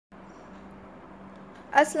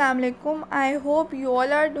Assalamu alaikum. I hope you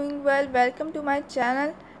all are doing well. Welcome to my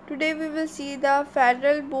channel. Today we will see the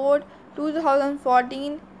Federal Board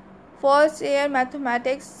 2014 First Year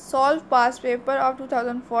Mathematics Solved Past Paper of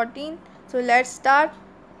 2014. So let's start.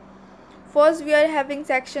 First we are having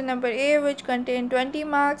section number A, which contain 20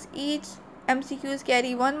 marks. Each MCQs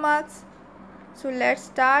carry 1 marks. So let's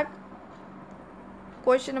start.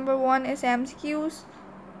 Question number 1 is MCQs.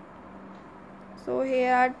 So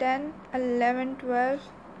here are 10, 11, 12,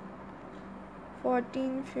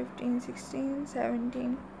 14, 15, 16,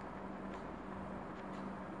 17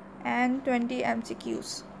 and 20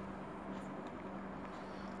 MCQs.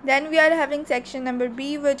 Then we are having section number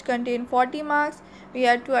B, which contain 40 marks. We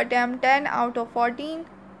have to attempt 10 out of 14.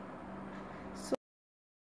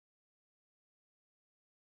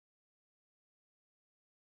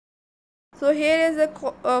 So here is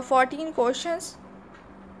the 14 questions.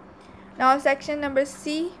 Now section number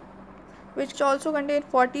C, which also contain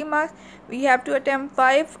 40 marks. We have to attempt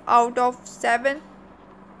 5 out of 7.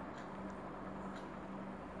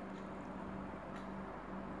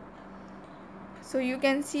 So you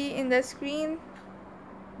can see in the screen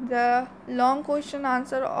the long question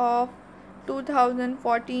answer of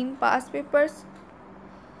 2014 past papers.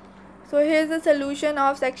 So here is the solution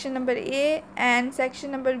of section number A and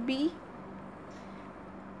section number B.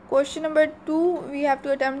 Question number 2, we have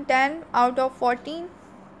to attempt 10 out of 14.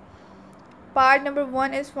 Part number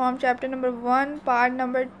 1 is from chapter number 1. Part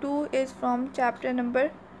number 2 is from chapter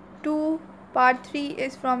number 2. Part 3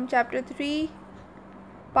 is from chapter 3.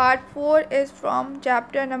 Part 4 is from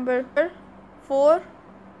chapter number 4.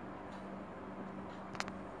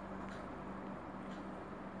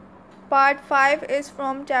 Part 5 is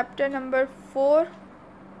from chapter number 4.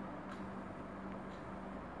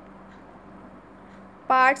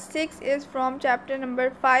 Part 6 is from chapter number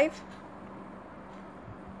 5.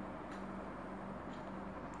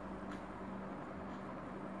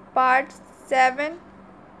 Part 7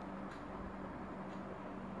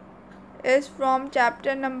 is from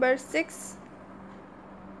chapter number 6.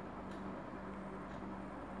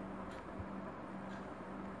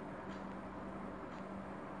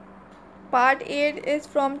 Part 8 is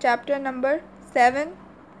from chapter number 7.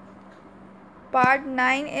 Part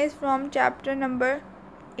 9 is from chapter number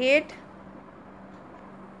 8.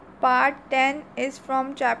 Part 10 is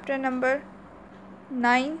from chapter number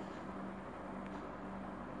 9.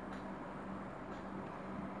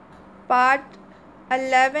 Part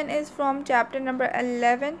 11 is from chapter number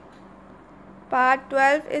 11. Part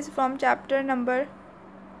 12 is from chapter number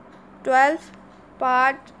 12.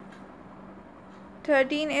 Part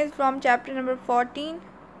 13 is from chapter number 14.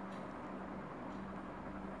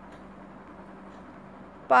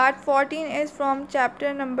 Part 14 is from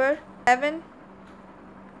chapter number 11.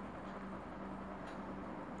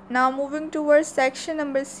 Now moving towards section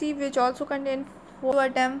number C, which also contains 4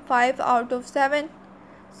 attempt 5 out of 7.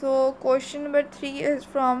 So question number 3 is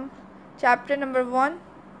from chapter number 1.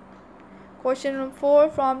 Question number 4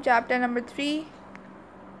 from chapter number 3.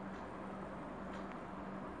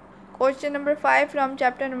 Question number 5 from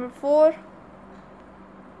chapter number 4.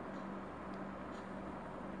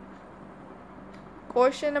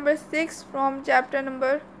 Question number 6 from chapter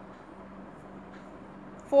number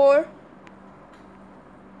 4.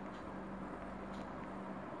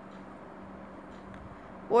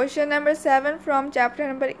 Question number 7 from chapter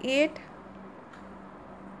number 8.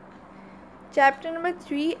 Chapter number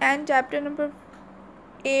 3 and chapter number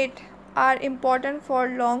 8 are important for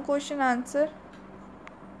long question answer,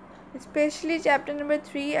 especially chapter number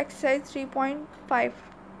 3 exercise 3.5.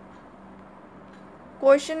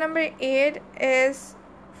 Question number 8 is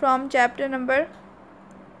from chapter number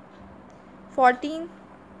 14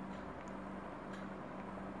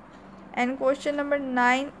 and question number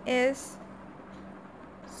 9 is.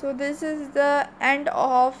 So this is the end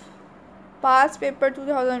of past paper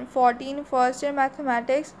 2014 first year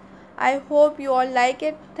mathematics. I hope you all like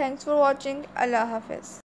it. Thanks for watching. Allah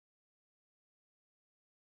Hafiz.